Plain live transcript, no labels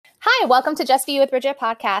Hi, welcome to Just Be You with Bridget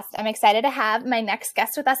podcast. I'm excited to have my next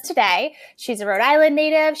guest with us today. She's a Rhode Island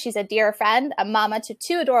native. She's a dear friend, a mama to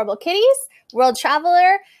two adorable kitties, world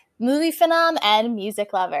traveler, movie phenom, and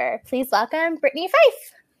music lover. Please welcome Brittany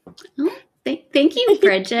Fife. Oh, thank you,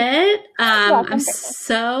 Bridget. I'm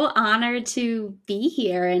so honored to be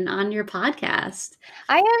here and on your podcast.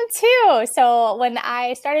 I am too. So when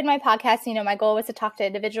I started my podcast, my goal was to talk to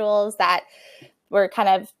individuals that were kind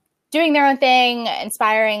of doing their own thing,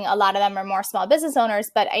 inspiring. A lot of them are more small business owners,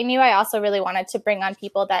 but I knew I also really wanted to bring on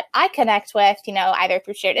people that I connect with, either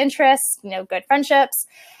through shared interests, good friendships,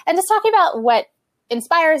 and just talking about what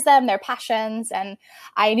inspires them, their passions. And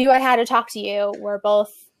I knew I had to talk to you. We're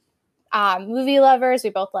both movie lovers. We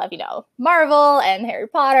both love, Marvel and Harry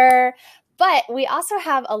Potter, but we also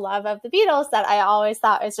have a love of the Beatles that I always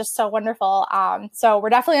thought was just so wonderful. So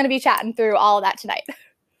we're definitely going to be chatting through all of that tonight.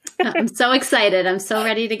 I'm so excited. I'm so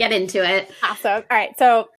ready to get into it. Awesome. All right.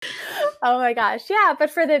 So, oh my gosh. Yeah.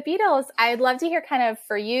 But for the Beatles, I'd love to hear kind of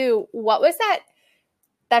for you, what was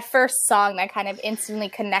that first song that kind of instantly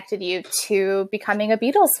connected you to becoming a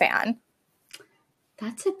Beatles fan?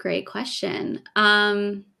 That's a great question.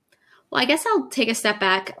 Well, I guess I'll take a step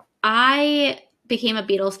back. I became a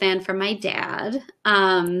Beatles fan from my dad.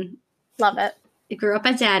 Love it. I grew up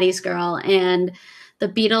a daddy's girl, and the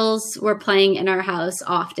Beatles were playing in our house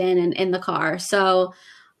often and in the car. So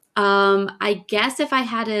I guess if I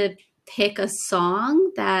had to pick a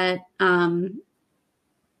song that I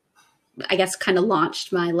guess kind of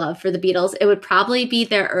launched my love for the Beatles, it would probably be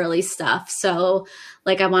their early stuff. So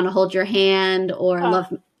like I Want to Hold Your Hand or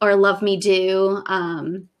Love Me Do.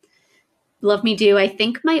 Love Me Do. I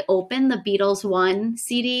think might open the Beatles 1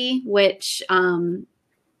 CD, which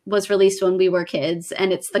was released when we were kids,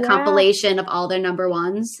 and it's the compilation of all their number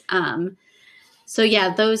ones. So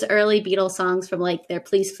yeah, those early Beatles songs from like their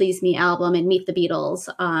Please Please Me album and Meet the Beatles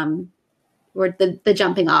were the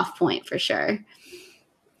jumping off point for sure.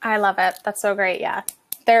 I love it. That's so great. Yeah.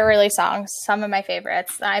 Their early songs, some of my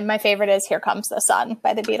favorites. My favorite is Here Comes the Sun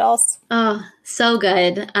by the Beatles. Oh, so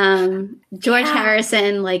good. George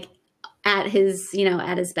Harrison, like at his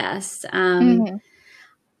best.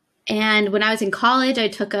 And when I was in college,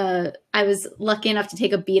 I was lucky enough to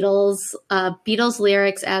take a Beatles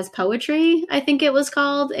lyrics as poetry, I think it was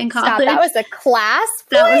called in college. Stop, that was a class?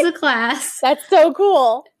 That was a class. That's so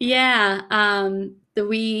cool. Yeah.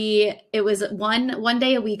 It was one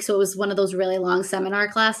day a week. So it was one of those really long seminar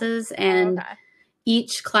classes, and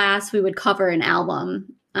each class we would cover an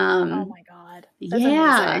album. Oh my God. That's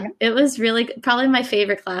amazing. It was really probably my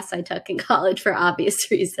favorite class I took in college for obvious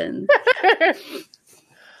reasons.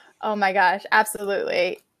 Oh my gosh,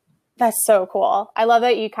 absolutely. That's so cool. I love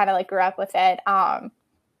that you kind of like grew up with it. And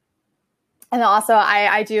also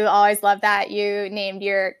I do always love that you named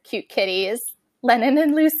your cute kitties Lennon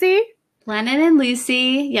and Lucy. Lennon and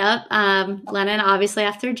Lucy. Yep. Lennon, obviously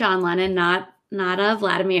after John Lennon, not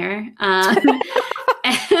Vladimir.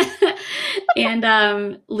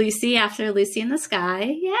 And Lucy after Lucy in the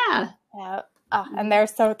Sky. Yeah. Yeah. Oh, and they're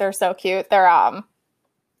so cute. They're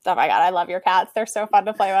oh my God, I love your cats. They're so fun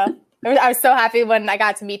to play with. I was so happy when I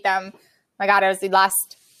got to meet them. My God, it was the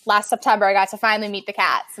last September I got to finally meet the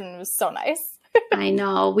cats, and it was so nice. I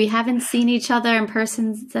know. We haven't seen each other in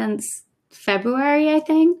person since February, I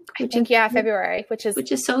think. February, which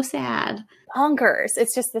is so sad. Bonkers.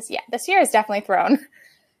 It's just this year has definitely thrown,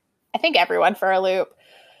 I think, everyone for a loop.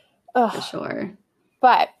 For sure.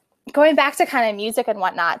 But going back to kind of music and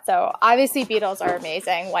whatnot, so obviously Beatles are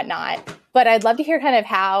amazing, whatnot, but I'd love to hear kind of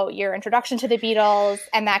how your introduction to the Beatles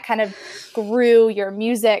and that kind of grew your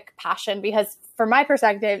music passion, because from my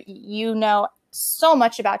perspective, so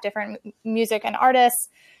much about different music and artists.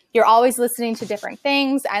 You're always listening to different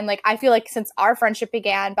things. And like, I feel like since our friendship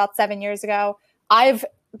began about 7 years ago, I've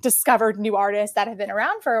discovered new artists that have been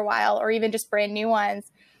around for a while, or even just brand new ones.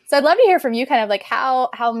 So I'd love to hear from you kind of like how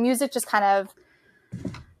music just kind of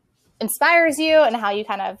inspires you and how you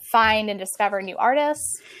kind of find and discover new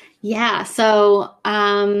artists. Yeah. So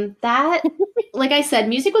that, like I said,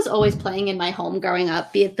 music was always playing in my home growing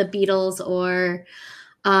up, be it the Beatles or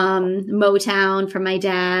Motown from my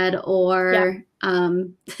dad, or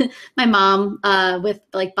my mom with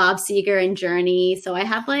like Bob Seger and Journey. So I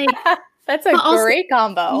have like that's a great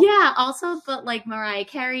combo. Yeah. Also, but like Mariah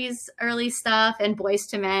Carey's early stuff and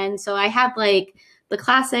Boyz II Men. So I had like the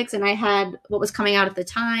classics, and I had what was coming out at the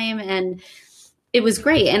time, and it was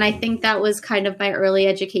great. And I think that was kind of my early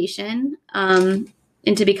education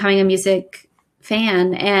into becoming a music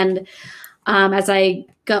fan. And as I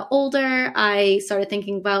got older, I started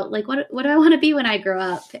thinking about like, what do I want to be when I grow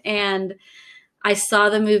up? And I saw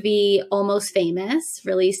the movie Almost Famous,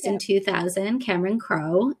 released in 2000, Cameron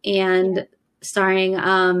Crowe, and starring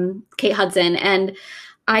Kate Hudson. And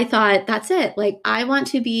I thought, that's it. Like, I want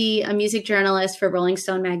to be a music journalist for Rolling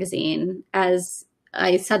Stone magazine. As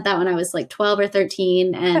I said that when I was like 12 or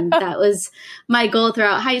 13. And that was my goal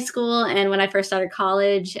throughout high school and when I first started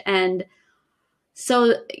college. And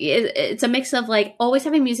so it's a mix of like always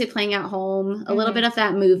having music playing at home, a little bit of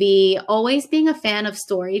that movie, always being a fan of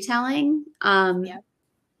storytelling.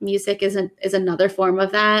 Music is another form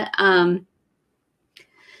of that.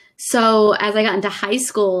 So as I got into high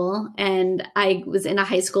school, and I was in a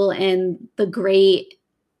high school in the great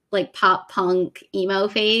like pop punk emo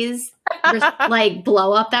phase, like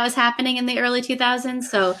blow up that was happening in the early 2000s.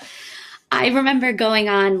 So I remember going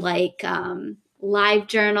on like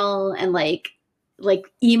LiveJournal and like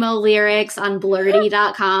emo lyrics on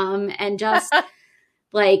blurty.com and just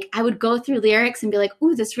like I would go through lyrics and be like,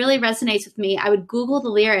 ooh, this really resonates with me. I would Google the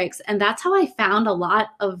lyrics, and that's how I found a lot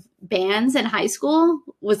of bands in high school,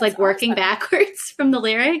 was like working backwards from the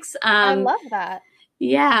lyrics. I love that.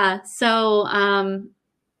 Yeah. So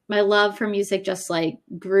my love for music just like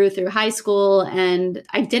grew through high school, and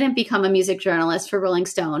I didn't become a music journalist for Rolling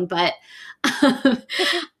Stone, but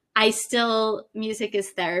music is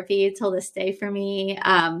therapy till this day for me.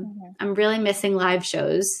 I'm really missing live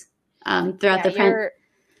shows throughout the print.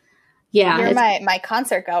 You're my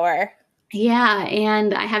concert goer. Yeah,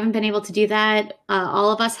 and I haven't been able to do that.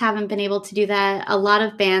 All of us haven't been able to do that. A lot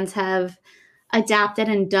of bands have adapted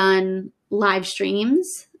and done live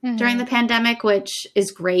streams during the pandemic, which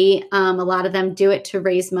is great. A lot of them do it to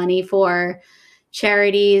raise money for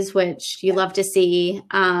charities, which you love to see.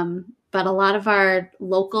 But a lot of our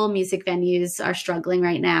local music venues are struggling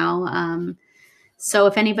right now. So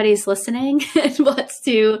if anybody's listening and wants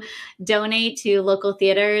to donate to local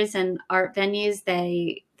theaters and art venues,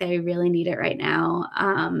 they really need it right now.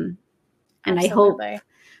 And Absolutely.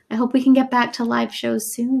 I hope we can get back to live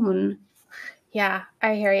shows soon. Yeah,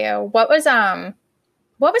 I hear you. What was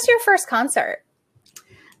your first concert?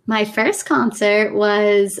 My first concert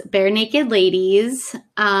was Bare Naked Ladies,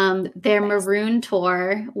 their Maroon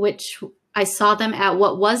tour, which I saw them at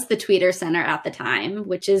what was the Tweeter Center at the time,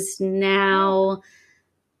 which is now,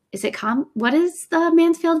 what is the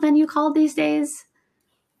Mansfield venue called these days?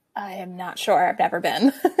 I am not sure. I've never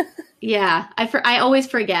been. Yeah, I always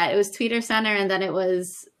forget. It was Tweeter Center, and then it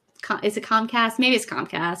was, is it Comcast? Maybe it's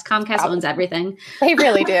Comcast. Comcast owns everything. They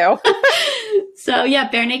really do. So yeah,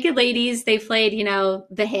 Bare Naked Ladies, they played,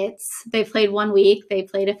 the hits. They played One Week. They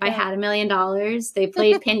played If I Had $1 Million. They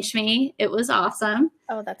played Pinch Me. It was awesome.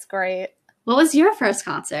 Oh, that's great. What was your first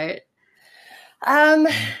concert?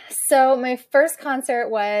 So my first concert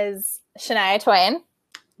was Shania Twain.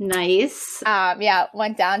 Nice.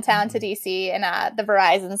 Went downtown to DC in the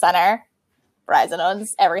Verizon Center. Verizon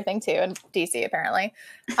owns everything too in DC apparently.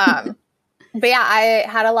 But yeah, I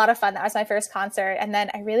had a lot of fun. That was my first concert. And then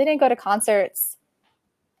I really didn't go to concerts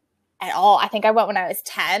at all. I think I went when I was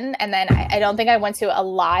 10. And then I don't think I went to a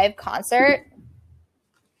live concert.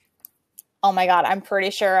 Oh my God. I'm pretty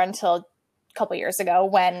sure until a couple years ago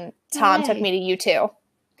when Tom took me to U2.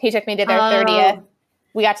 He took me to their 30th.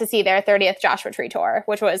 We got to see their 30th Joshua Tree tour,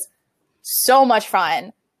 which was so much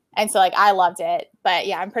fun. And so like, I loved it. But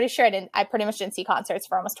yeah, I'm pretty sure I pretty much didn't see concerts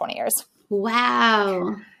for almost 20 years.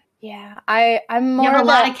 Wow. Yeah, I'm more. You have a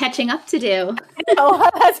lot of catching up to do.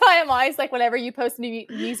 That's why I'm always like, whenever you post new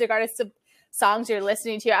music artists of songs you're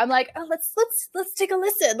listening to, I'm like, oh, let's take a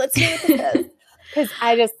listen. Let's see what this is.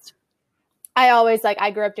 Because I always like,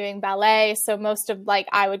 I grew up doing ballet, so most of like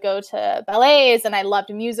I would go to ballets, and I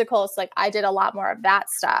loved musicals. So, like I did a lot more of that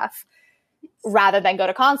stuff rather than go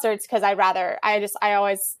to concerts because I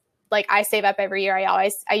always. Like I save up every year. I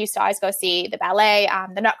used to always go see the ballet,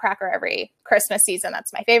 the Nutcracker every Christmas season.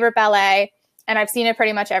 That's my favorite ballet. And I've seen it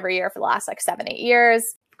pretty much every year for the last like 7-8 years.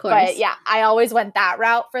 Of course. But yeah, I always went that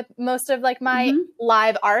route for most of like my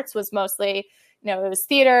live arts was mostly, it was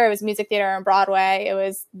theater, it was music theater and Broadway. It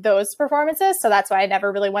was those performances. So that's why I never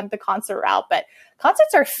really went the concert route. But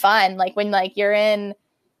concerts are fun. Like when like you're in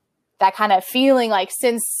that kind of feeling, like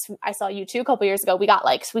since I saw U2 a couple years ago, we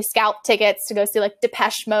scalped tickets to go see like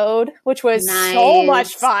Depeche Mode, which was so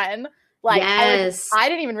much fun. Like I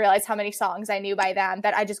didn't even realize how many songs I knew by them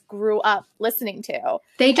that I just grew up listening to.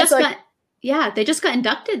 They just got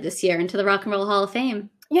inducted this year into the Rock and Roll Hall of Fame.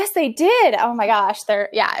 Yes, they did. Oh my gosh.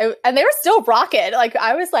 And they were still rocking. Like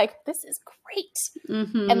I was like, this is great.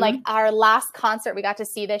 And like our last concert we got to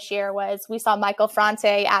see this year we saw Michael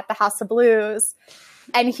Franti at the House of Blues.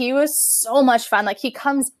 And he was so much fun. Like, he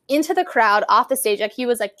comes into the crowd off the stage. Like, he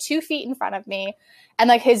was like 2 feet in front of me. And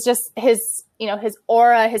like his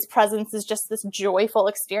aura, his presence is just this joyful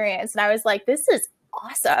experience. And I was like, this is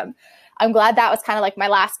awesome. I'm glad that was kind of like my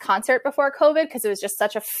last concert before COVID, because it was just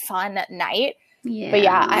such a fun night. Yeah. But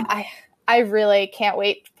yeah, I really can't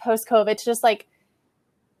wait post-COVID to just like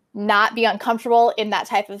not be uncomfortable in that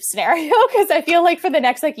type of scenario, because I feel like for the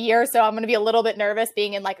next like year or so, I'm going to be a little bit nervous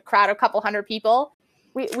being in like a crowd of a couple hundred people.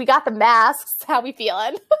 We got the masks. How we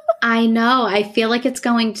feeling? I know. I feel like it's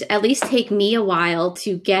going to at least take me a while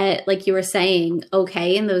to get, like you were saying,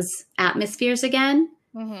 okay in those atmospheres again.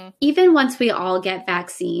 Mm-hmm. Even once we all get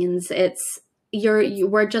vaccines,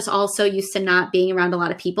 we're just all so used to not being around a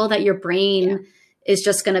lot of people that your brain is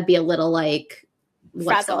just going to be a little like,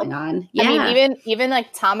 what's going on? Yeah. I mean, even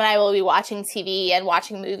like Tom and I will be watching TV and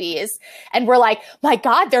watching movies, and we're like, my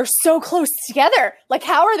God, they're so close together. Like,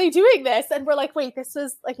 how are they doing this? And we're like, wait, this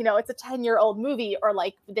is like, it's a 10-year-old movie, or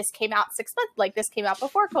like this came out 6 months, like this came out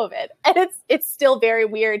before COVID. And it's still very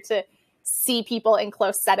weird to see people in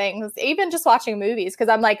close settings, even just watching movies. Cause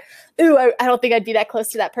I'm like, ooh, I don't think I'd be that close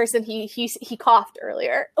to that person. He coughed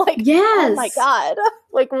earlier. Like, yes. Oh my God.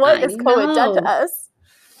 Like, what has COVID done to us?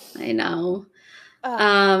 I know.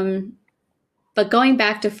 But going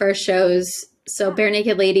back to first shows, so Bare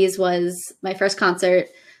Naked Ladies was my first concert,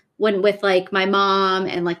 went with like my mom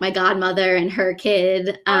and like my godmother and her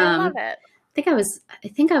kid. I love it. I think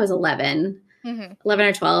I was 11, 11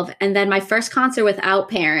 or 12. And then my first concert without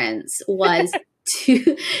parents was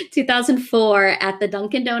 2004 at the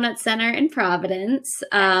Dunkin' Donuts Center in Providence.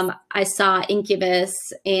 I saw Incubus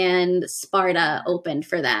and Sparta opened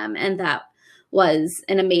for them, and that was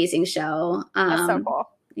an amazing show. That's so cool.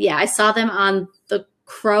 Yeah, I saw them on the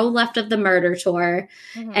Crow Left of the Murder tour.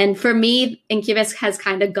 Mm-hmm. And for me, Incubus has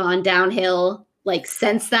kind of gone downhill like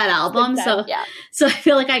since that album. So I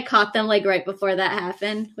feel like I caught them like right before that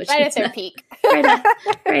happened. Which right at their peak.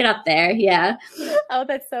 right up there. Yeah. Oh,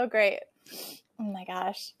 that's so great. Oh my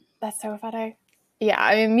gosh. That's so funny. Yeah.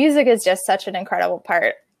 I mean, music is just such an incredible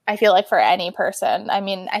part, I feel like, for any person. I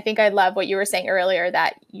mean, I think I love what you were saying earlier,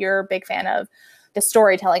 that you're a big fan of the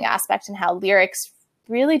storytelling aspect and how lyrics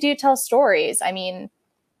really do tell stories. I mean,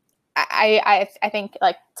 I think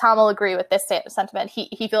like Tom will agree with this sentiment.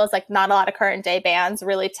 He feels like not a lot of current day bands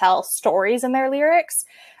really tell stories in their lyrics.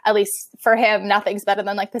 At least for him, nothing's better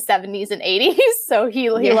than like the 70s and 80s. So he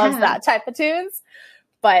loves that type of tunes.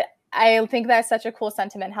 But I think that's such a cool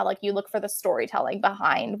sentiment, how like you look for the storytelling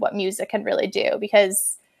behind what music can really do,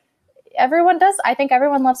 because everyone does. I think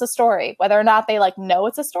everyone loves a story, whether or not they like know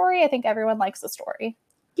it's a story. I think everyone likes a story.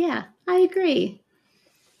 Yeah, I agree.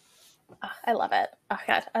 Oh, I love it. Oh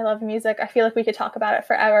God, I love music. I feel like we could talk about it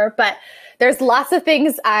forever, but there's lots of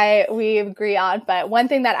things we agree on. But one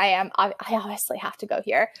thing that I obviously have to go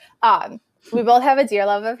here. We both have a dear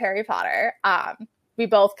love of Harry Potter. We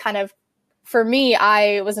both kind of, for me,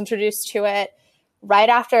 I was introduced to it right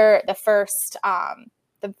after the first,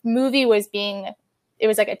 the movie was it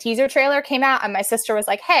was like a teaser trailer came out, and my sister was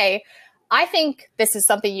like, hey, I think this is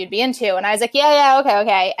something you'd be into. And I was like, yeah,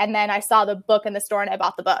 okay. And then I saw the book in the store and I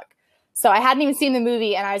bought the book. So I hadn't even seen the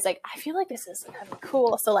movie, and I was like, I feel like this is kind of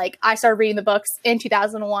cool. So like I started reading the books in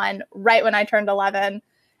 2001, right when I turned 11.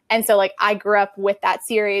 And so like I grew up with that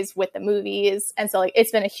series, with the movies. And so like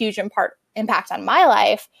it's been a huge impact on my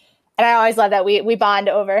life. And I always love that we bond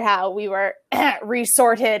over how we were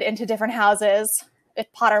resorted into different houses with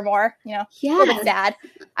Pottermore, a little bit sad.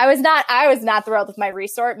 I was not thrilled with my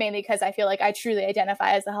resort, mainly because I feel like I truly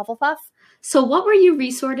identify as a Hufflepuff. So what were you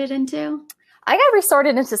resorted into? I got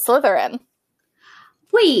resorted into Slytherin.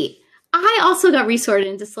 Wait, I also got resorted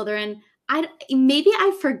into Slytherin. Maybe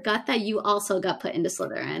I forgot that you also got put into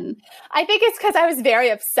Slytherin. I think it's because I was very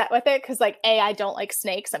upset with it, because like, I don't like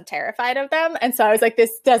snakes. I'm terrified of them. And so I was like,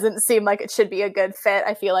 this doesn't seem like it should be a good fit.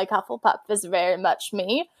 I feel like Hufflepuff is very much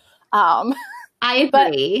me. I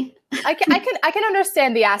agree. I can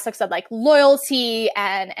understand the aspects of like loyalty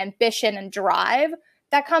and ambition and drive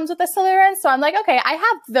that comes with the Slytherin. So I'm like, okay, I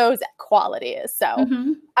have those qualities. So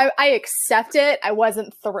I accept it. I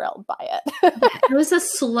wasn't thrilled by it. It was a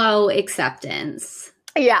slow acceptance.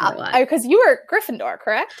 Yeah. Because you were Gryffindor,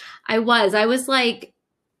 correct? I was like,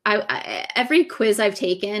 I every quiz I've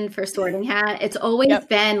taken for Sorting Hat, it's always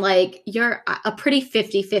been like, you're a pretty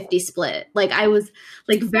 50-50 split. Like I was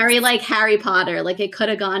like very like Harry Potter. Like it could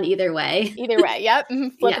have gone either way. Either way. Yep.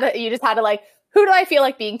 Flip it. You just had to like, who do I feel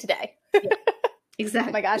like being today?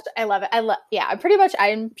 Exactly. Oh my gosh, I love it.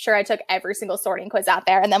 I'm sure I took every single sorting quiz out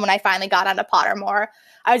there. And then when I finally got onto Pottermore,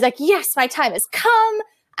 I was like, yes, my time has come.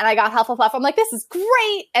 And I got Hufflepuff. I'm like, this is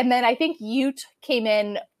great. And then I think you came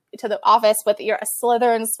in to the office with your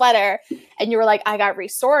Slytherin sweater, and you were like, I got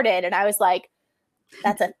resorted. And I was like,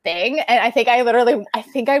 that's a thing. And I think I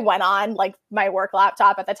went on like my work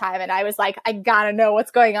laptop at the time, and I was like, I gotta know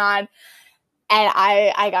what's going on. And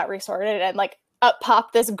I got resorted, and like up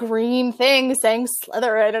popped this green thing saying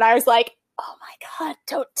Slytherin. And I was like, oh my God,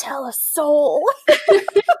 don't tell a soul.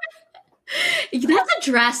 That's a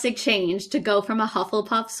drastic change to go from a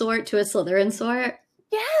Hufflepuff sort to a Slytherin sort.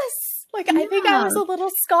 Yes. Like, I think I was a little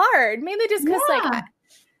scarred, mainly just because, like,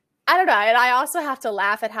 I don't know. And I also have to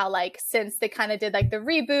laugh at how, like, since they kind of did, like, the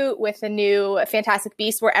reboot with the new Fantastic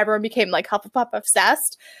Beasts where everyone became, like, Hufflepuff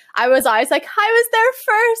obsessed, I was always like, I was there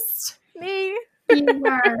first. Me.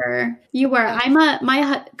 You were.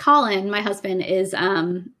 Colin, my husband, is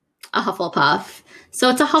a Hufflepuff. So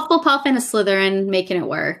it's a Hufflepuff and a Slytherin making it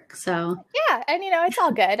work. So yeah, and you know, it's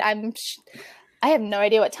all good. I have no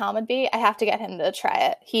idea what Tom would be. I have to get him to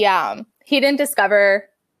try it. He didn't discover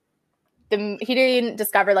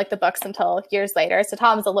like the books until years later. So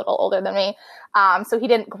Tom's a little older than me. So he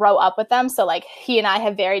didn't grow up with them. So like he and I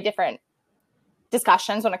have very different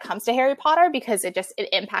discussions when it comes to Harry Potter because it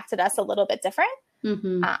impacted us a little bit different.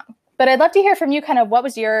 Mm-hmm. But I'd love to hear from you kind of what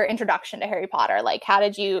was your introduction to Harry Potter? Like, how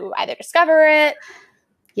did you either discover it?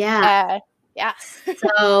 Yeah. Yeah.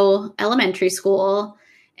 So elementary school,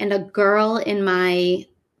 and a girl in my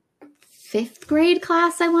 5th grade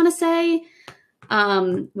class, I want to say,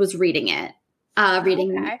 was reading it,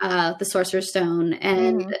 The Sorcerer's Stone.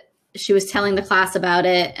 And she was telling the class about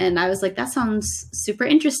it. And I was like, that sounds super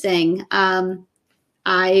interesting.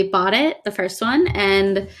 I bought it, the first one,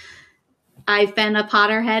 and I've been a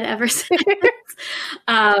Potterhead ever since.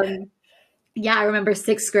 Yeah, I remember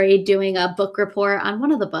 6th grade doing a book report on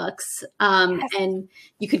one of the books. And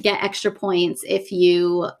you could get extra points if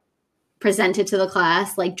you presented to the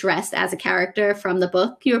class, like dressed as a character from the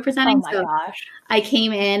book you were presenting. Oh my gosh. I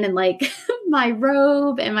came in and like my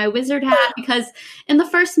robe and my wizard hat, because in the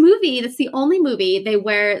first movie, that's the only movie they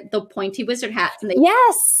wear the pointy wizard hats and they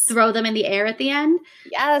throw them in the air at the end.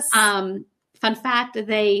 Yes. Fun fact,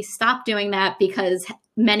 they stopped doing that because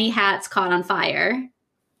many hats caught on fire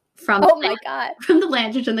from the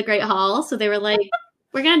Lanterns in the Great Hall. So they were like,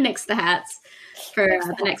 we're going to nix the hats for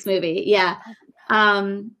the next movie. Yeah.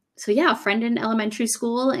 So yeah, a friend in elementary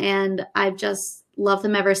school, and I've just loved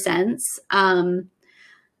them ever since.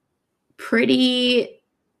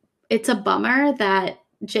 It's a bummer that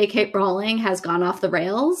J.K. Rowling has gone off the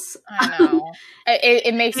rails. I know.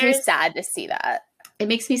 It makes me sad to see that. It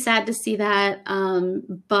makes me sad to see that.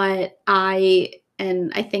 But I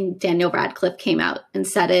think Daniel Radcliffe came out and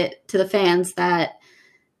said it to the fans that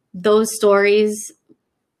those stories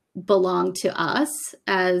belong to us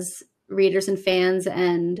as readers and fans,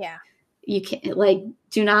 and you can't, like,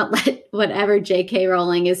 do not let whatever J.K.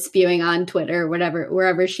 Rowling is spewing on Twitter,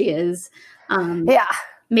 wherever she is,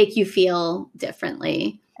 make you feel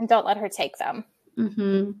differently. And don't let her take them.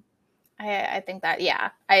 Mm-hmm. I think that,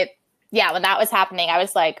 when that was happening, I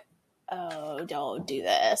was like, oh, don't do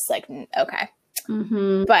this. Like, okay.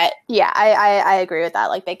 Mm-hmm. But yeah, I agree with that.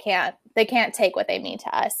 Like, they can't take what they mean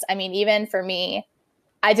to us. I mean, even for me,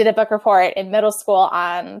 I did a book report in middle school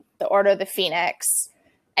on the Order of the Phoenix.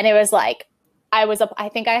 And it was like, I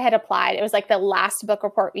think I had applied. It was like the last book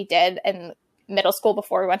report we did in middle school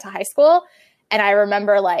before we went to high school. And I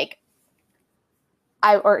remember like,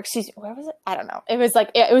 where was it? I don't know. It was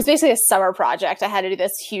like, it was basically a summer project. I had to do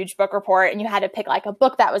this huge book report, and you had to pick like a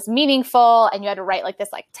book that was meaningful, and you had to write like this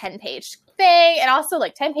like 10-page thing. And also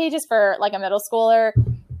like 10 pages for like a middle schooler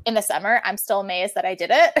in the summer. I'm still amazed that I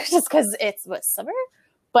did it just because it was summer.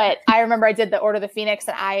 But I remember I did the Order of the Phoenix,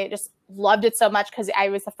 and I just loved it so much because I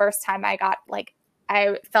was the first time I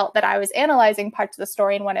felt that I was analyzing parts of the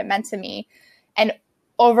story and what it meant to me. And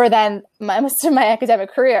over then most of my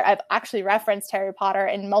academic career, I've actually referenced Harry Potter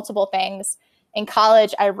in multiple things. In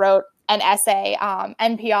college, I wrote an essay.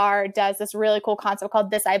 NPR does this really cool concept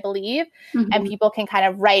called This I Believe, and people can kind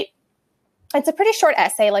of write. It's a pretty short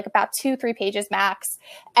essay, like about 2-3 pages max,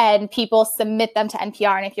 and people submit them to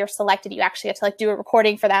NPR. And if you're selected, you actually have to like do a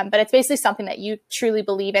recording for them. But it's basically something that you truly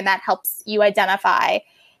believe in that helps you identify.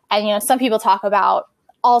 And, you know, some people talk about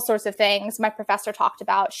all sorts of things. My professor talked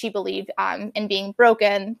about, she believed in being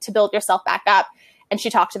broken to build yourself back up. And she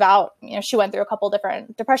talked about, you know, she went through a couple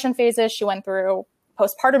different depression phases. She went through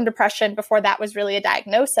postpartum depression before that was really a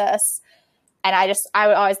diagnosis. And I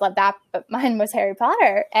would always love that, but mine was Harry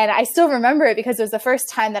Potter. And I still remember it because it was the first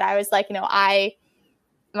time that I was like, you know,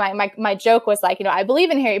 my joke was like, you know, I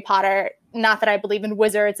believe in Harry Potter, not that I believe in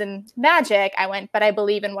wizards and magic. But I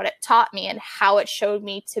believe in what it taught me and how it showed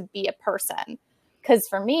me to be a person. Because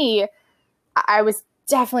for me, I was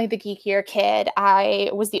definitely the geekier kid.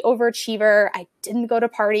 I was the overachiever. I didn't go to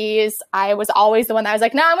parties. I was always the one that was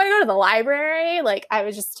like, no, I'm going to go to the library. Like I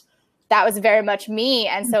was just, that was very much me.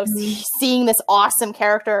 And so seeing this awesome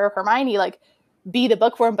character, Hermione, like be the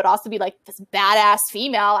bookworm, but also be like this badass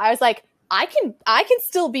female, I was like, I can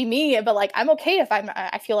still be me, but like, I'm okay if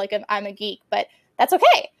I feel like I'm a geek, but that's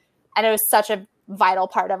okay. And it was such a vital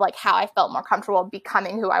part of like how I felt more comfortable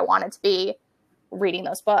becoming who I wanted to be reading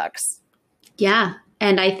those books. Yeah.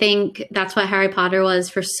 And I think that's what Harry Potter was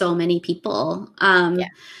for so many people.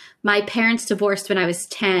 My parents divorced when I was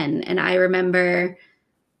 10, and I remember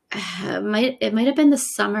it might have been the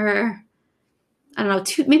summer, I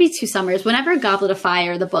don't know, maybe 2 summers, whenever Goblet of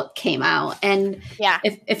Fire, the book came out. And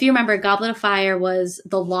if you remember, Goblet of Fire was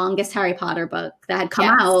the longest Harry Potter book that had come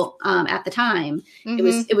out at the time.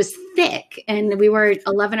 It was thick, and we were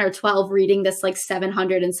 11 or 12 reading this like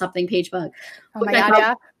 700 and something page book. Oh my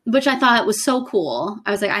God, which I thought was so cool.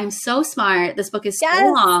 I was like, I'm so smart. This book is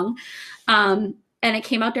so long. And it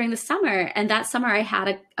came out during the summer. And that summer I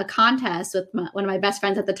had a contest with one of my best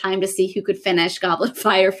friends at the time to see who could finish Goblet of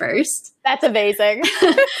Fire first. That's amazing.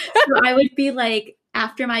 So I would be like,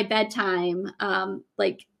 after my bedtime,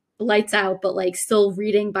 like lights out, but like still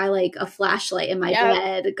reading by like a flashlight in my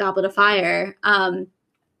bed, Goblet of Fire.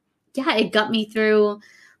 It got me through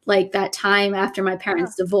like that time after my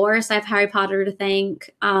parents' divorce. I have Harry Potter to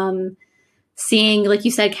thank. Seeing, like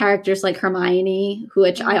you said, characters like Hermione,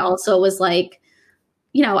 which I also was like,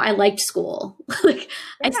 you know, I liked school. Like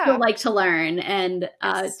I still like to learn, and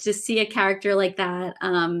to see a character like that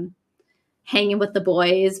hanging with the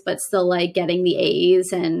boys, but still like getting the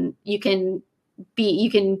A's, and you can,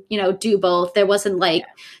 you know, do both. There wasn't like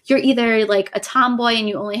you're either like a tomboy and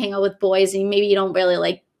you only hang out with boys, and maybe you don't really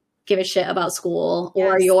like give a shit about school,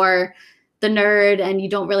 or you're the nerd and you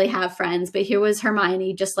don't really have friends. But here was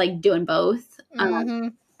Hermione just like doing both.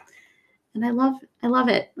 And I love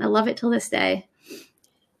it. I love it till this day.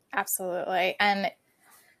 Absolutely. And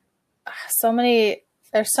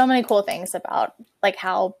there's so many cool things about like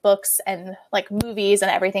how books and like movies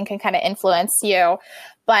and everything can kind of influence you.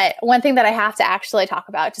 But one thing that I have to actually talk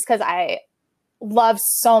about, just because I love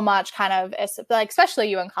so much kind of like, especially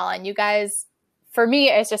you and Colin, you guys, for me,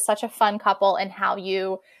 it's just such a fun couple in how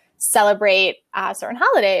you celebrate certain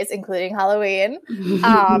holidays, including Halloween.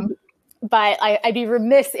 But I'd be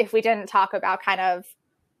remiss if we didn't talk about kind of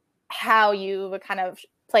how you kind of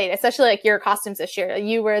played, especially like your costumes this year.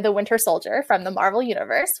 You were the Winter Soldier from the Marvel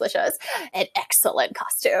Universe, which was an excellent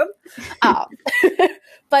costume.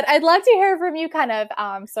 But I'd love to hear from you kind of.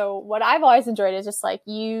 So what I've always enjoyed is just like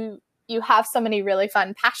you have so many really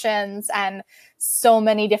fun passions and so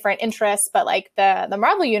many different interests, but like the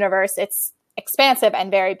Marvel Universe, it's expansive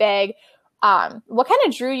and very big. What kind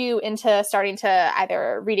of drew you into starting to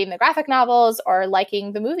either reading the graphic novels or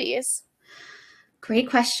liking the movies? Great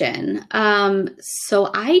question.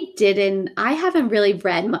 So I haven't really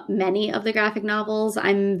read many of the graphic novels.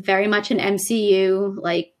 I'm very much an MCU,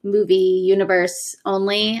 like movie universe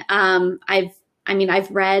only.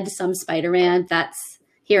 I've read some Spider-Man, that's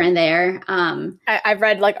here and there. I've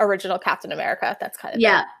read like original Captain America. That's kind of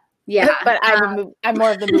yeah. But I'm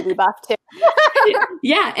more of the movie buff too.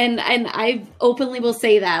 Yeah, and I openly will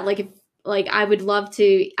say that, like I would love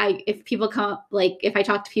to, if people come up, like if I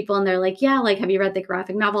talk to people and they're like, yeah, like, have you read the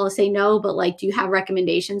graphic novel? I'll say no, but like, do you have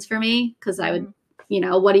recommendations for me? Cause I would, you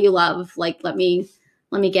know, what do you love? Like, let me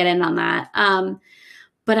get in on that.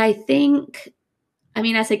 But I think, I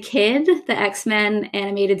mean, as a kid, the X-Men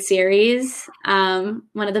animated series, one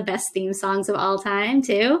of the best theme songs of all time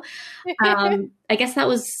too. I guess that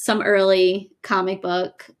was some early comic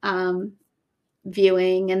book,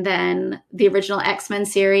 viewing, and then the original X-Men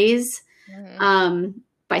series.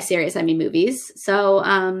 By series, I mean movies. So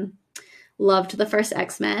loved the first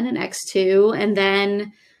X-Men and X2, and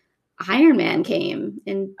then Iron Man came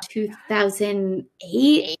in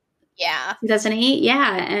 2008. Yeah. 2008,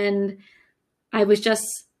 yeah. And I was just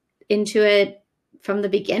into it from the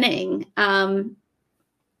beginning.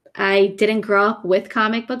 I didn't grow up with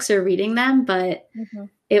comic books or reading them, but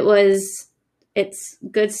it's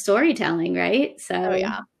good storytelling, right? So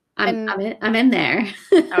I'm in there.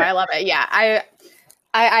 Oh, I love it. Yeah.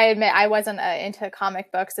 I admit I wasn't into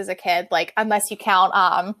comic books as a kid, like unless you count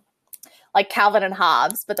like Calvin and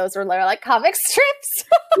Hobbes, but those were like comic strips.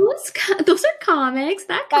 those are comics.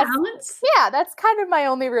 That counts. Yeah, that's kind of my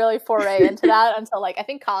only really foray into that until like I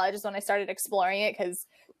think college is when I started exploring it, because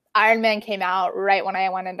Iron Man came out right when I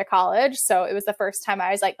went into college. So it was the first time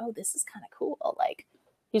I was like, oh, this is kind of cool. Like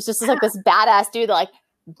he's just like this badass dude that like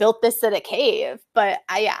built this in a cave. But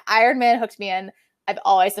Iron Man hooked me in. I've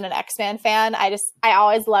always been an X-Men fan. I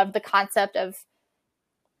always loved the concept of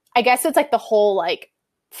I guess it's like the whole like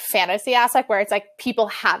fantasy aspect where it's like people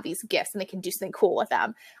have these gifts and they can do something cool with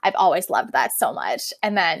them. I've always loved that so much.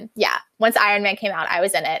 And then, yeah, once Iron Man came out, I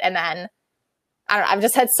was in it. And then, I don't know, I've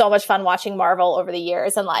just had so much fun watching Marvel over the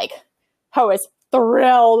years. And like, I was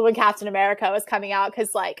thrilled when Captain America was coming out because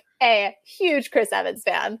like a huge Chris Evans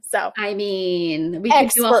fan. So I mean, we could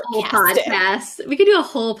do a whole podcast. We could do a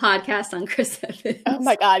whole podcast on Chris Evans. Oh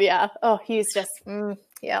my God, yeah. Oh, he's just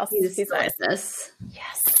yes, he's gorgeous.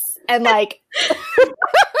 Yes, and like, oh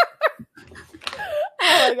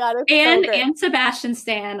my God, and Sebastian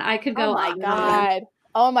Stan. I could go. Oh my God.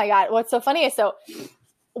 Oh my God. What's so funny is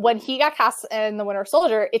when he got cast in The Winter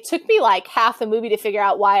Soldier, it took me like half the movie to figure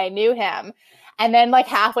out why I knew him. And then like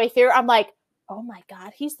halfway through, I'm like, oh my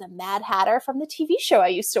God, he's the Mad Hatter from the TV show I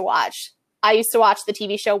used to watch. I used to watch the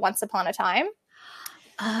TV show Once Upon a Time.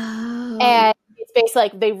 Oh. And it's basically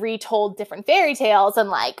like they retold different fairy tales and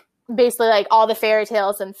like basically like all the fairy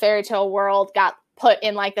tales in fairy tale world got put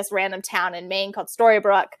in like this random town in Maine called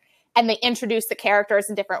Storybrooke. And they introduced the characters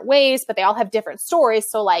in different ways, but they all have different stories.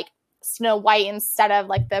 So like Snow White, instead of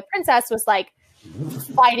like the princess, was like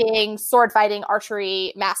sword fighting,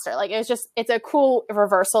 archery master. Like it's a cool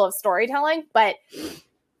reversal of storytelling. But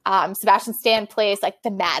Sebastian Stan plays like the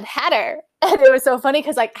Mad Hatter. And it was so funny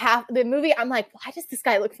because like half the movie, I'm like, why does this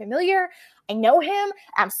guy look familiar? I know him.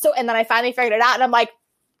 And then I finally figured it out and I'm like,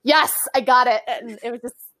 yes, I got it. And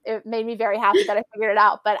it made me very happy that I figured it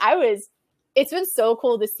out. But it's been so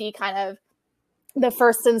cool to see kind of the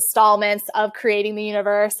first installments of creating the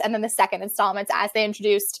universe and then the second installments as they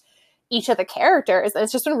introduced each of the characters.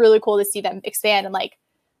 It's just been really cool to see them expand. And like,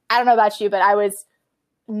 I don't know about you, but I was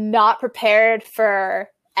not prepared for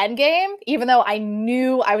Endgame. Even though I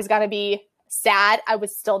knew I was going to be sad, I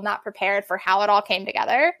was still not prepared for how it all came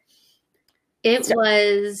together. It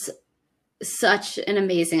was such an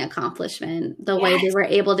amazing accomplishment. The way they were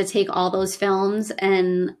able to take all those films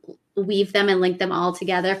and weave them and link them all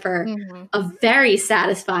together for a very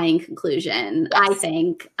satisfying conclusion, I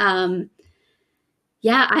think. I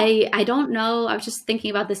don't know. I was just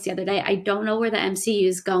thinking about this the other day. I don't know where the MCU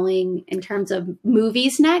is going in terms of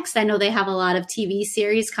movies next. I know they have a lot of TV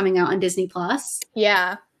series coming out on Disney Plus.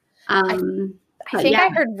 Yeah. I think I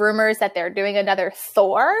heard rumors that they're doing another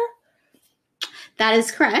Thor. That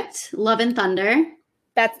is correct. Love and Thunder.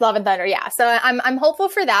 That's Love and Thunder. Yeah. So I'm hopeful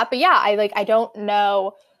for that. But yeah, I don't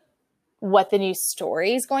know what the new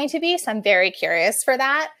story is going to be. So I'm very curious for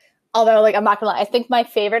that. Although, like, I'm not gonna lie, I think my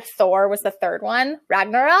favorite Thor was the third one,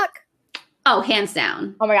 Ragnarok. Oh, hands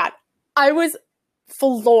down. Oh my God. I was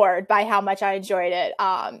floored by how much I enjoyed it.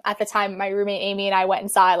 At the time, my roommate Amy and I went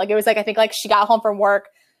and saw it. Like, it was like, I think like she got home from work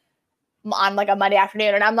on like a Monday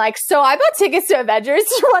afternoon and I'm like, so I bought tickets to Avengers.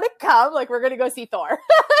 Do you want to come? Like, we're going to go see Thor.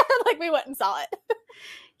 Like, we went and saw it.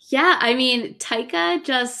 Yeah. I mean, Taika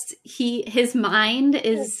his mind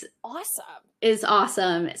is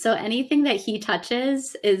awesome. So anything that he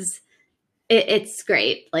touches it's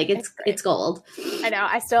great. Like it's gold. I know.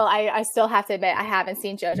 I still have to admit I haven't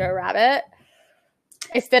seen Jojo Rabbit.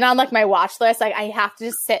 It's been on like my watch list. Like I have to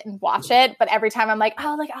just sit and watch it. But every time I'm like,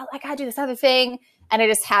 oh, like I gotta do this other thing. And I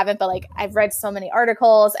just haven't. But like I've read so many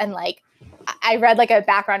articles and like I read like a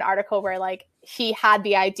background article where like he had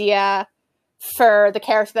the idea for the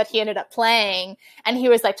character that he ended up playing. And he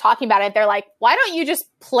was like talking about it. They're like, why don't you just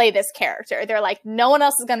play this character? They're like, no one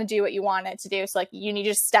else is going to do what you want it to do. So like, you need to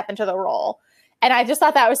just step into the role. And I just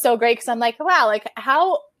thought that was so great. Cause I'm like, wow, like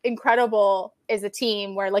how incredible is a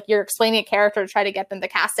team where like you're explaining a character to try to get them to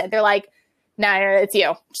cast it. They're like, no, it's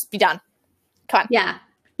you. Just be done. Come on. Yeah.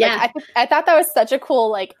 Yeah. Like, I thought that was such a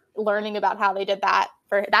cool, like learning about how they did that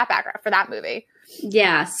for that background, for that movie.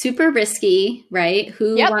 Yeah. Super risky, right?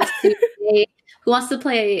 Who wants to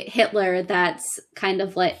play Hitler? That's kind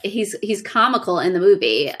of like he's comical in the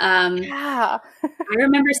movie. Yeah. I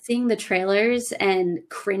remember seeing the trailers and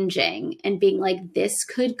cringing and being like, this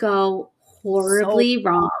could go horribly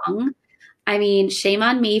wrong. I mean, shame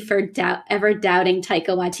on me for ever doubting Taika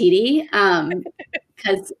Waititi,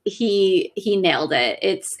 because he nailed it.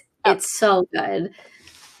 It's so good.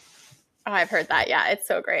 Oh, I've heard that. Yeah, it's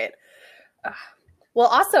so great. Well,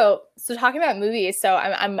 also, so talking about movies, so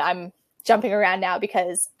I'm jumping around now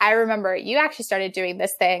because I remember you actually started doing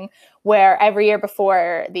this thing where every year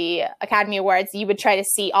before the Academy Awards, you would try to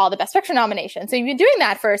see all the Best Picture nominations. So you've been doing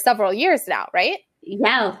that for several years now, right?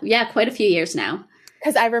 Yeah, quite a few years now.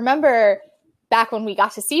 Because I remember back when we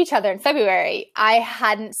got to see each other in February, I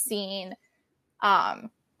hadn't seen, I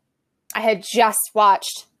had just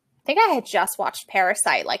watched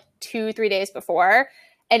Parasite like 2-3 days before,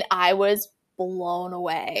 and I was blown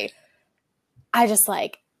away. I just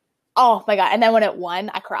like, oh my God. And then when it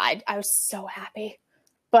won, I cried. I was so happy.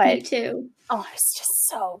 But Me too. oh, it's just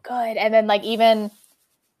so good. And then like even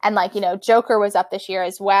and like, you know, Joker was up this year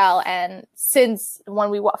as well. And since when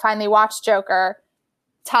we finally watched Joker,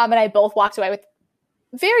 Tom and I both walked away with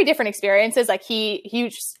very different experiences. Like he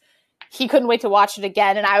couldn't wait to watch it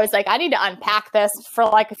again. And I was like, I need to unpack this for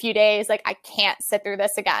like a few days. Like I can't sit through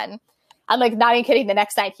this again. I'm like, not even kidding. The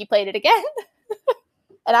next night he played it again.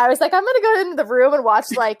 And I was like, I'm going to go into the room and watch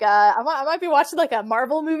like, I might be watching like a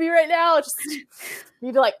Marvel movie right now. Just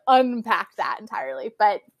need to like unpack that entirely.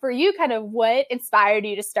 But for you, kind of what inspired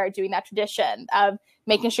you to start doing that tradition of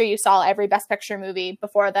making sure you saw every Best Picture movie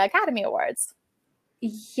before the Academy Awards?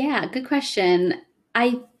 Yeah, good question.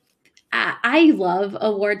 I love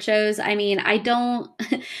award shows. I mean,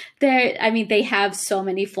 they have so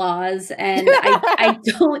many flaws, and I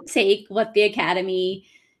don't take what the Academy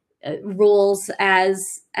rules as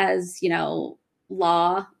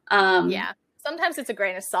law. Yeah. Sometimes it's a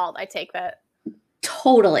grain of salt. I take that.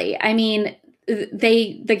 Totally. I mean,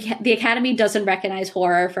 the Academy doesn't recognize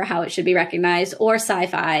horror for how it should be recognized, or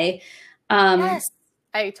sci-fi. Yes,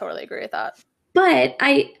 I totally agree with that. But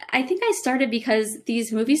I think I started because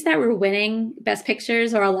these movies that were winning Best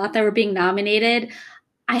Pictures, or a lot that were being nominated,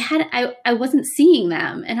 I wasn't seeing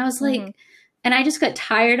them, and I was like, and I just got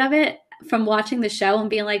tired of it from watching the show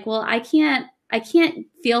and being like, well, I can't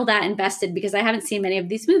feel that invested because I haven't seen many of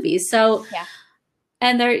these movies. So yeah.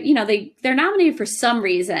 And they're nominated for some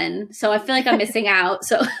reason. So I feel like I'm missing out.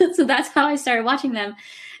 So that's how I started watching them.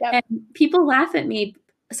 Yep. And people laugh at me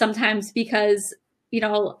sometimes because,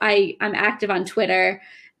 I'm active on Twitter,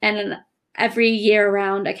 and every year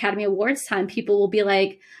around Academy Awards time, people will be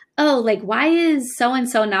like, oh, like, why is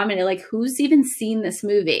so-and-so nominated? Like, who's even seen this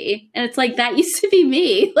movie? And it's like, that used to be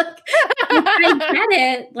me. Like, I get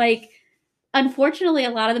it. Like, unfortunately, a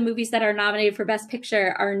lot of the movies that are nominated for Best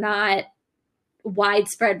Picture are not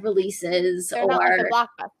widespread releases. They're not like the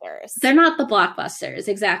blockbusters. They're not the blockbusters,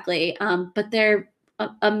 exactly. But they're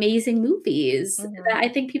amazing movies that I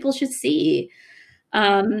think people should see.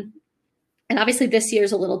 And obviously this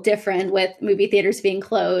year's a little different with movie theaters being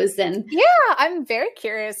closed. And yeah, I'm very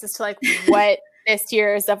curious as to like what this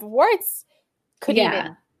year's awards could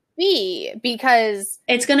even be, because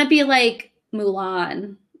it's going to be like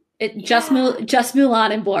Mulan. Just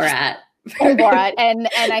Mulan and Borat. And Borat, and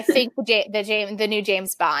I think the new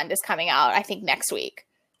James Bond is coming out, I think, next week.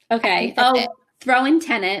 Okay. Throw in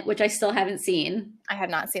Tenet, which I still haven't seen. I have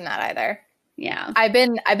not seen that either. Yeah. I've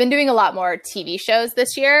been doing a lot more TV shows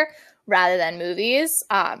this year rather than movies,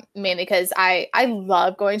 mainly because I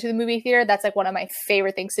love going to the movie theater. That's like one of my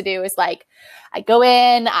favorite things to do is like I go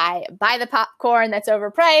in, I buy the popcorn that's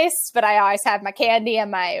overpriced, but I always have my candy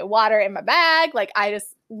and my water in my bag. Like I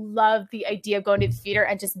just love the idea of going to the theater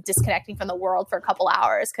and just disconnecting from the world for a couple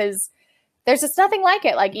hours, because there's just nothing like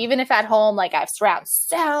it. Like even if at home, like I have surround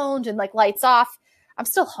sound and like lights off, I'm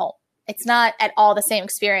still home. It's not at all the same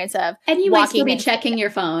experience of and you might still be checking your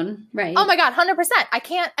phone, right? Oh my God, 100%. I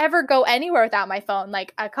can't ever go anywhere without my phone.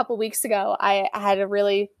 Like a couple weeks ago, I had a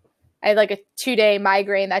 2-day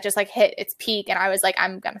migraine that just like hit its peak, and I was like,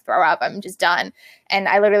 I'm gonna throw up. I'm just done. And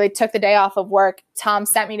I literally took the day off of work. Tom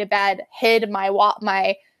sent me to bed, hid my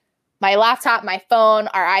laptop, my phone,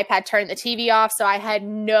 our iPad, turned the TV off, so I had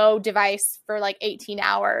no device for like 18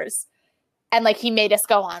 hours. And like he made us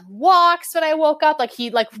go on walks when I woke up. Like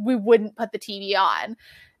we wouldn't put the TV on.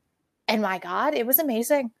 And my God, it was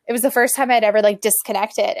amazing. It was the first time I'd ever like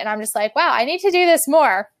disconnected. And I'm just like, wow, I need to do this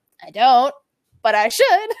more. I don't, but I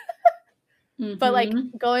should. But like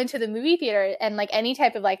going to the movie theater and like any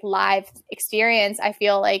type of like live experience, I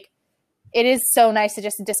feel like it is so nice to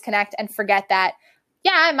just disconnect and forget that,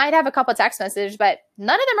 yeah, I might have a couple text messages, but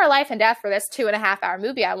none of them are life and death for this 2.5-hour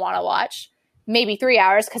movie I want to watch. Maybe 3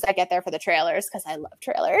 hours because I get there for the trailers, because I love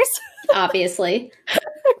trailers. Obviously.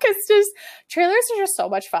 Because trailers are just so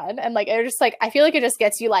much fun. And like, they're just like, I feel like it just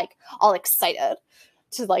gets you like all excited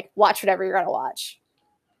to like watch whatever you're going to watch.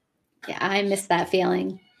 Yeah, I miss that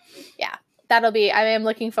feeling. Yeah, I am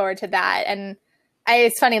looking forward to that. And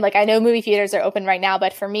it's funny, like I know movie theaters are open right now,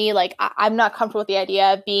 but for me, like I'm not comfortable with the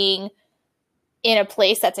idea of being in a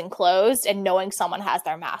place that's enclosed and knowing someone has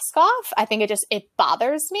their mask off. I think it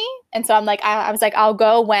bothers me. And so I'm like, I was like, I'll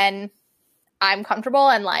go when I'm comfortable,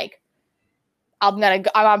 and like, I'm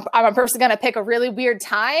a person going to pick a really weird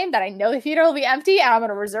time that I know the theater will be empty, and I'm going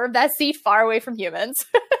to reserve that seat far away from humans.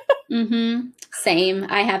 Same.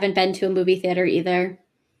 I haven't been to a movie theater either.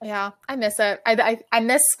 Yeah, I miss it. I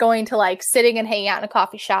miss going to like sitting and hanging out in a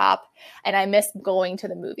coffee shop, and I miss going to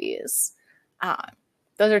the movies.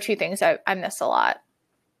 Those are two things I miss a lot.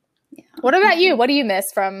 Yeah. What about you? What do you miss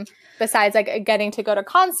from, besides like getting to go to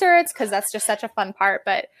concerts? Because that's just such a fun part.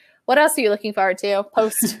 But What else are you looking forward to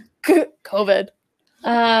post COVID?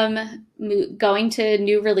 Going to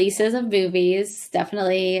new releases of movies,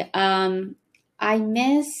 definitely. I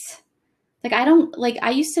miss, like,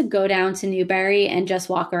 I used to go down to Newbury and just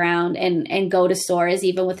walk around and go to stores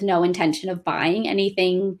even with no intention of buying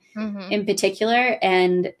anything in particular.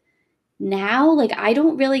 And now, like, I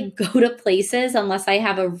don't really go to places unless I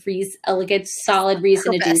have a good solid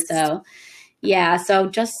reason to do so. Yeah. So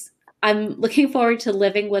I'm looking forward to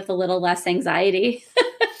living with a little less anxiety.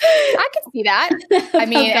 I can see that. I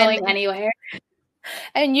mean, going anywhere.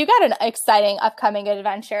 And you got an exciting upcoming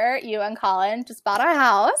adventure. You and Colin just bought a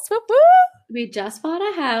house. Whoop, whoop. We just bought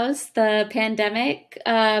a house. The pandemic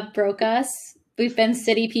broke us. We've been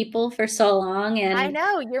city people for so long. And I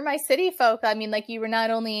know, you're my city folk. I mean, like, you were not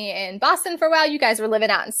only in Boston for a while, you guys were living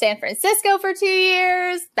out in San Francisco for 2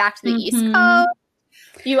 years, back to the East Coast.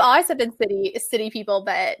 You always have been city people,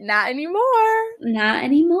 but not anymore. Not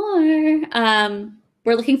anymore.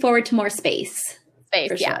 We're looking forward to more space.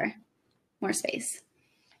 For sure. More space.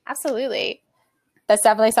 Absolutely. That's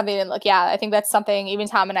definitely something to look. Yeah, I think that's something even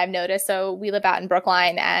Tom and I've noticed. So we live out in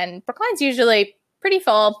Brookline, and Brookline's usually pretty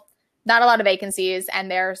full, not a lot of vacancies,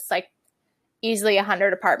 and there's like easily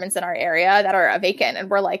 100 apartments in our area that are vacant. And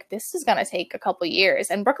we're like, this is going to take a couple years.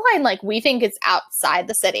 And Brookline, like, we think it's outside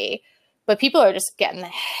the city, but people are just getting the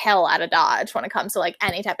hell out of Dodge when it comes to like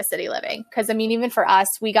any type of city living. Because I mean, even for us,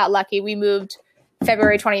 we got lucky. We moved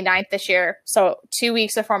February 29th this year. So 2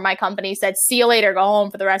 weeks before my company said, see you later, go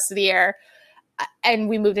home for the rest of the year. And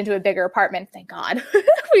we moved into a bigger apartment. Thank God.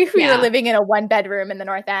 we were living in a 1-bedroom in the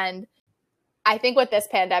North End. I think what this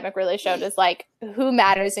pandemic really showed is like who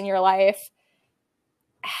matters in your life,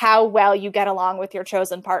 how well you get along with your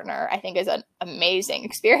chosen partner, I think is an amazing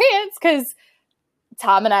experience. Because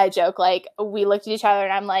Tom and I joke, like, we looked at each other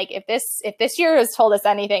and I'm like, if this year has told us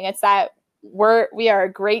anything, it's that we are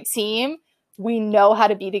a great team. We know how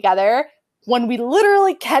to be together when we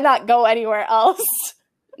literally cannot go anywhere else.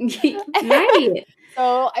 Right.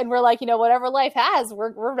 So, and we're like, whatever life has,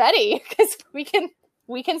 we're ready because we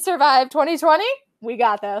can survive 2020. We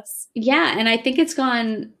got this. Yeah. And I think it's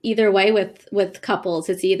gone either way with couples.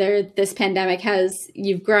 It's either this pandemic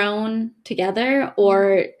you've grown together,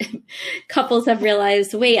 or couples have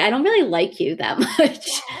realized, wait, I don't really like you that much.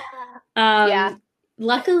 Yeah.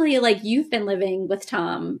 Luckily, like, you've been living with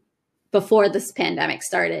Tom before this pandemic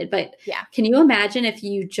started, but can you imagine if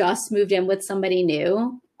you just moved in with somebody new?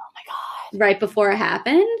 Oh my God. Right before it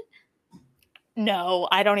happened? No,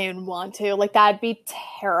 I don't even want to. Like, that'd be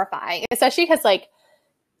terrifying. Especially because, like,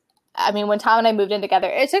 I mean, when Tom and I moved in together,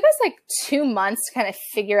 it took us like 2 months to kind of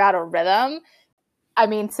figure out a rhythm. I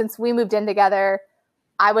mean, since we moved in together,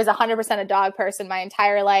 I was 100% a dog person my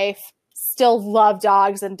entire life. Still love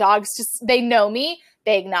dogs, and dogs they know me.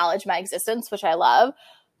 They acknowledge my existence, which I love.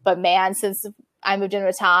 But man, since I moved in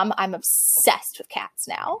with Tom, I'm obsessed with cats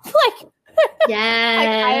now. Like,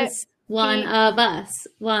 yes. One of us.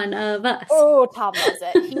 Oh, Tom loves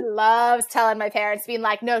it. He loves telling my parents, being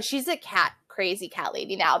like, no, she's a crazy cat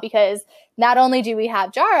lady now, because not only do we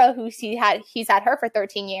have Jara, who he's had her for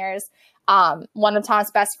 13 years. One of Tom's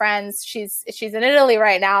best friends, she's in Italy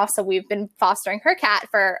right now. So we've been fostering her cat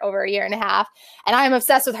for over 1.5 years, and I'm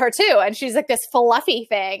obsessed with her too. And she's like this fluffy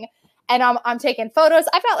thing. And I'm taking photos.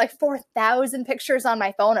 I've got like 4,000 pictures on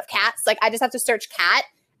my phone of cats. Like, I just have to search cat,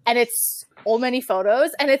 and it's so many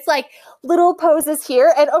photos. And it's like little poses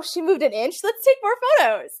here. And oh, she moved an inch. Let's take more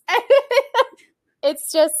photos.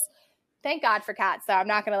 It's just, thank God for cats. So I'm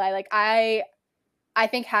not going to lie. Like, I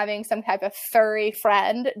think having some type of furry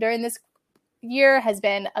friend during this year has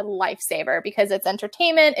been a lifesaver, because it's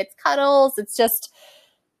entertainment, it's cuddles, it's just,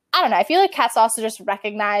 I don't know. I feel like cats also just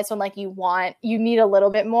recognize when, like, you need a little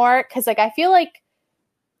bit more. Cause like, I feel like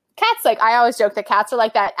cats, like, I always joke that cats are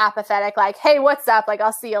like that apathetic, like, hey, what's up? Like,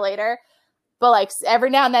 I'll see you later. But like every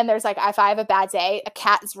now and then there's like, if I have a bad day, a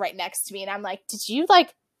cat is right next to me and I'm like, did you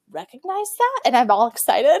like recognize that? And I'm all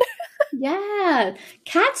excited. Yeah.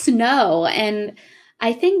 Cats know. And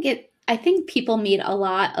I think people meet a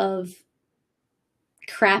lot of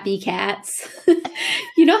crappy cats.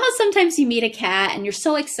 You know how sometimes you meet a cat and you're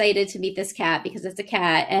so excited to meet this cat because it's a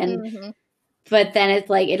cat, and but then it's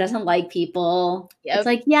like it doesn't like people. Yep. It's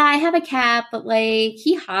like, yeah, I have a cat, but like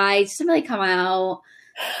he hides, doesn't really come out,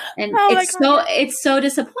 and it's so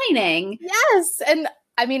disappointing. Yes, and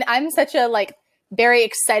I mean, I'm such a like very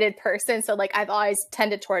excited person, so like I've always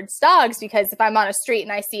tended towards dogs, because if I'm on a street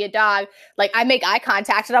and I see a dog, like I make eye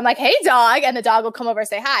contact and I'm like, hey dog, and the dog will come over and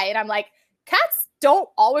say hi, and I'm like, cats don't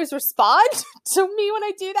always respond to me when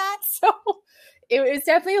I do that. So it was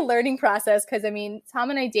definitely a learning process, because I mean,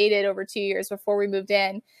 Tom and I dated over 2 years before we moved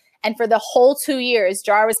in, And for the whole 2 years,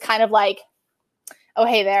 Jar was kind of like, oh,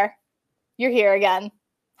 hey there, you're here again.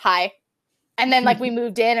 Hi. And then like we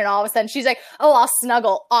moved in and all of a sudden she's like, oh, I'll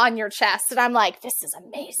snuggle on your chest. And I'm like, this is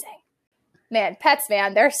amazing. Man, pets,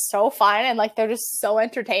 man, they're so fun and like they're just so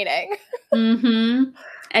entertaining. Mm-hmm.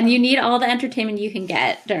 And you need all the entertainment you can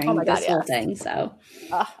get during this whole thing. So,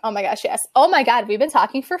 oh my gosh, yes. Oh my God, we've been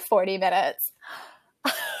talking for 40 minutes.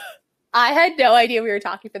 I had no idea we were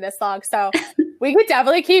talking for this long, so we could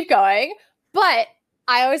definitely keep going. But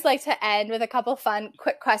I always like to end with a couple fun,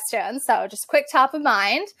 quick questions. So just quick top of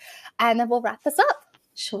mind, and then we'll wrap this up.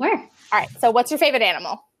 Sure. All right. So what's your favorite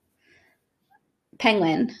animal?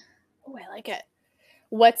 Penguin. Oh, I like it.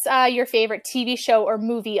 What's your favorite TV show or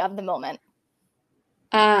movie of the moment?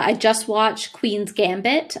 I just watched Queen's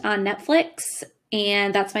Gambit on Netflix,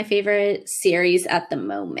 and that's my favorite series at the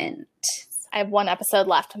moment. I have 1 episode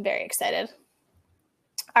left. I'm very excited.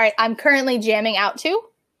 All right. I'm currently jamming out to.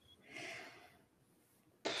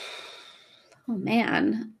 Oh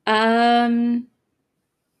man. I'm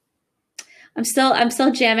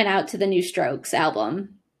still jamming out to the new Strokes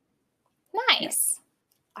album. Nice.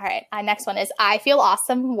 All right. Next one is I feel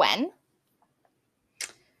awesome when.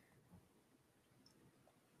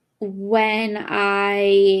 When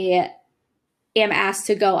I am asked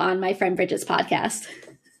to go on my friend Bridget's podcast.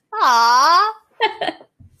 Aww.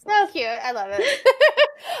 So cute. I love it.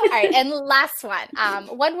 All right. And last one.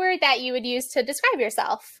 One word that you would use to describe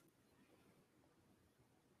yourself.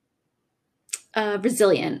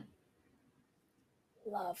 Resilient.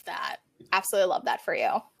 Love that. Absolutely love that for you.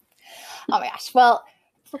 Oh my gosh. Well,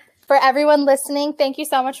 for everyone listening, thank you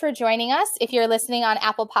so much for joining us. If you're listening on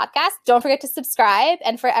Apple Podcasts, don't forget to subscribe.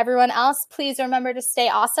 And for everyone else, please remember to stay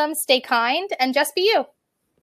awesome, stay kind, and just be you.